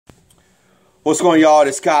What's going on, y'all?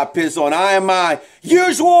 It's Scott Pizzle, and I am my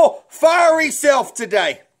usual fiery self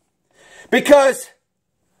today. Because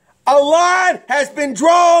a line has been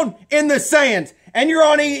drawn in the sand, and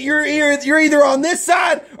you're either on this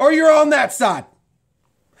side or you're on that side.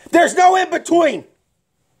 There's no in between.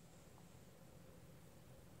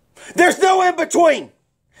 There's no in between.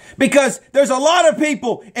 Because there's a lot of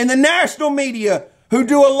people in the national media who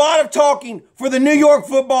do a lot of talking for the New York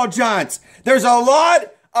Football Giants. There's a lot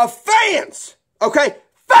of fans, okay?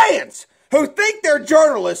 Fans who think they're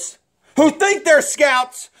journalists, who think they're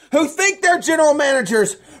scouts, who think they're general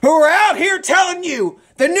managers, who are out here telling you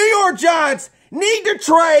the New York Giants need to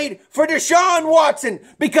trade for Deshaun Watson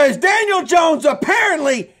because Daniel Jones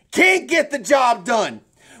apparently can't get the job done.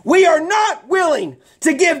 We are not willing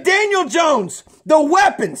to give Daniel Jones the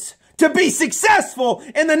weapons to be successful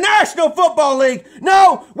in the National Football League.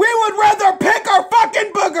 No, we would rather pick our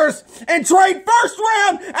fucking boogers and trade first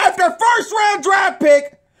round after first round draft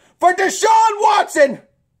pick for Deshaun Watson.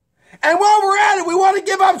 And while we're at it, we want to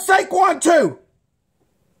give up Saquon too.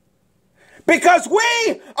 Because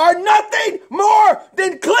we are nothing more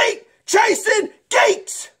than cleat chasing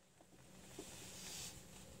geeks.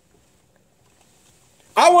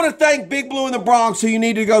 I want to thank Big Blue in the Bronx, who you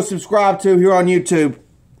need to go subscribe to here on YouTube,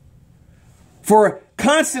 for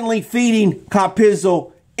constantly feeding Scott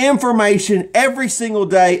Pizzle information every single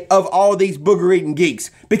day of all these booger-eating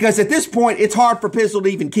geeks. Because at this point, it's hard for Pizzle to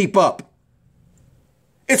even keep up.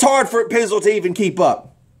 It's hard for Pizzle to even keep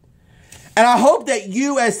up. And I hope that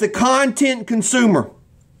you, as the content consumer,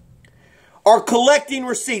 are collecting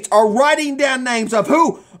receipts, are writing down names of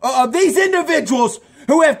these individuals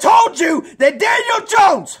who have told you that Daniel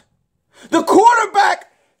Jones, the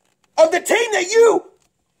quarterback of the team that you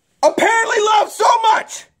apparently love so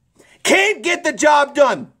much, can't get the job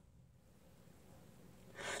done.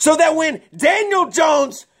 So that when Daniel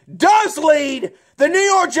Jones does lead the New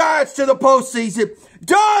York Giants to the postseason,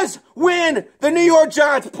 does win the New York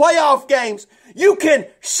Giants playoff games, you can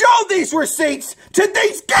show these receipts to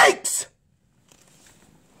these geeks.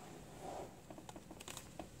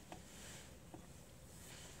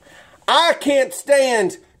 I can't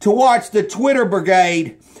stand to watch the Twitter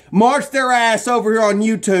brigade march their ass over here on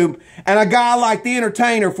YouTube, and a guy like The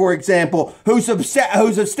Entertainer, for example, who's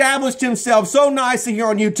established himself so nicely here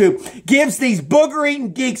on YouTube, gives these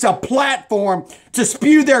booger-eating geeks a platform to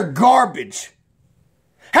spew their garbage.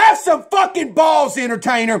 Have some fucking balls,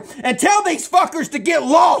 Entertainer, and tell these fuckers to get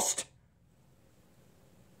lost.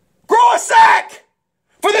 Grow a sack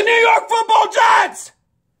for the New York Football Giants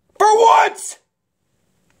for once.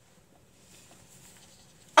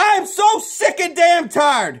 I am so sick and damn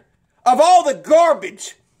tired of all the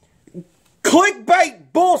garbage,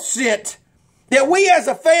 clickbait bullshit that we as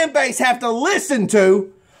a fan base have to listen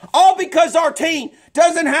to, all because our team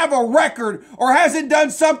doesn't have a record or hasn't done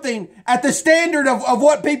something at the standard of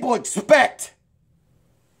what people expect.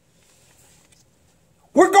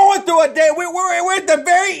 We're going through a day, we're at the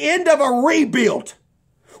very end of a rebuild.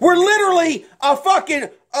 We're literally a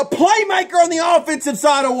playmaker on the offensive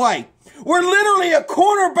side away. We're literally a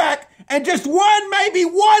cornerback and just maybe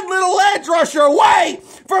one little edge rusher away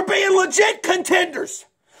from being legit contenders.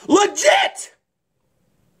 Legit!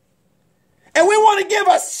 And we want to give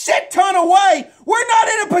a shit ton away. We're not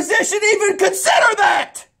in a position to even consider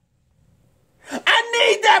that.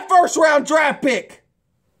 I need that first round draft pick.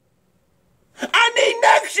 I need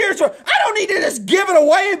next year's. I don't need to just give it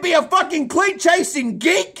away and be a fucking cleat chasing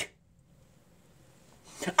geek.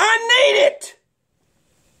 I need it.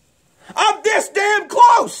 I'm this damn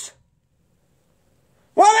close.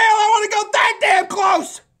 Why the hell I want to go that damn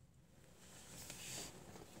close?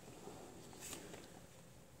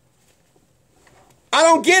 I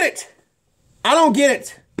don't get it. I don't get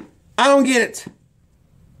it. I don't get it.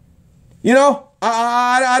 You know,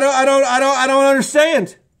 I don't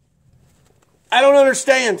understand. I don't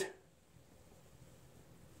understand.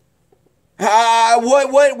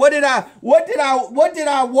 What did I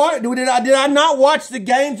watch? Did I not watch the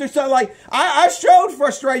games or something? Like, I showed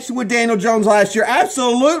frustration with Daniel Jones last year.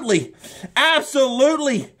 Absolutely.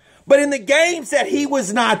 Absolutely. But in the games that he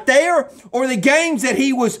was not there, or the games that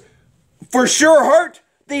he was for sure hurt,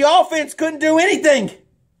 the offense couldn't do anything.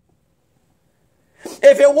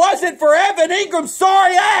 If it wasn't for Evan Ingram's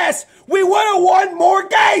sorry ass, we would have won more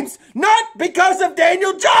games. Not because of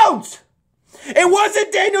Daniel Jones. It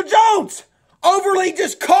wasn't Daniel Jones overly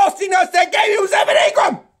just costing us that game. It was Evan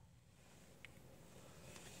Ingram.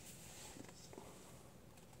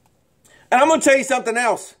 And I'm going to tell you something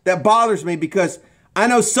else that bothers me, because I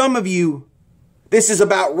know some of you, this is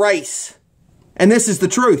about race. And this is the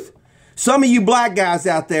truth. Some of you black guys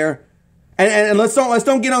out there, And let's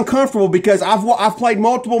don't get uncomfortable, because I've played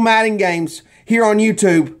multiple Madden games here on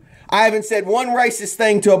YouTube. I haven't said one racist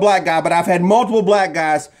thing to a black guy, but I've had multiple black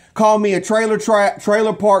guys call me a trailer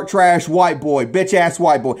park trash white boy, bitch ass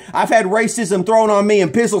white boy. I've had racism thrown on me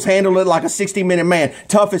and pistols handled it like a 60-minute man,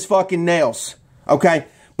 tough as fucking nails. Okay,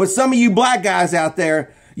 but some of you black guys out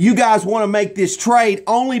there, you guys want to make this trade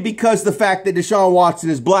only because the fact that Deshaun Watson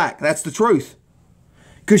is black. That's the truth.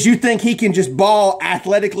 Because you think he can just ball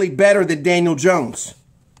athletically better than Daniel Jones.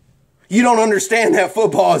 You don't understand that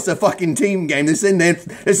football is a fucking team game. It's in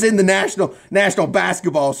the National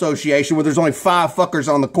Basketball Association, where there's only 5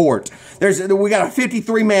 fuckers on the court. We got a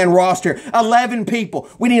 53-man roster, 11 people.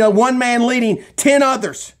 We need a 1 man leading 10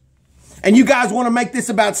 others. And you guys want to make this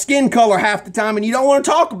about skin color half the time, and you don't want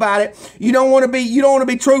to talk about it. You don't want to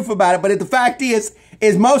be truthful about it. But the fact is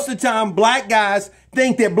most of the time black guys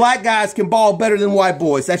think that black guys can ball better than white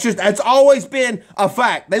boys. That's always been a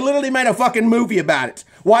fact. They literally made a fucking movie about it.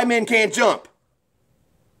 White men can't jump.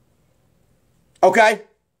 Okay?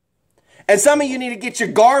 And some of you need to get your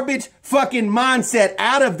garbage fucking mindset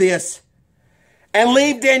out of this and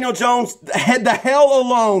leave Daniel Jones the hell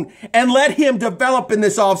alone and let him develop in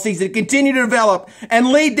this offseason, continue to develop and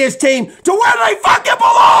lead this team to where they fucking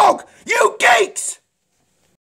belong, you geeks!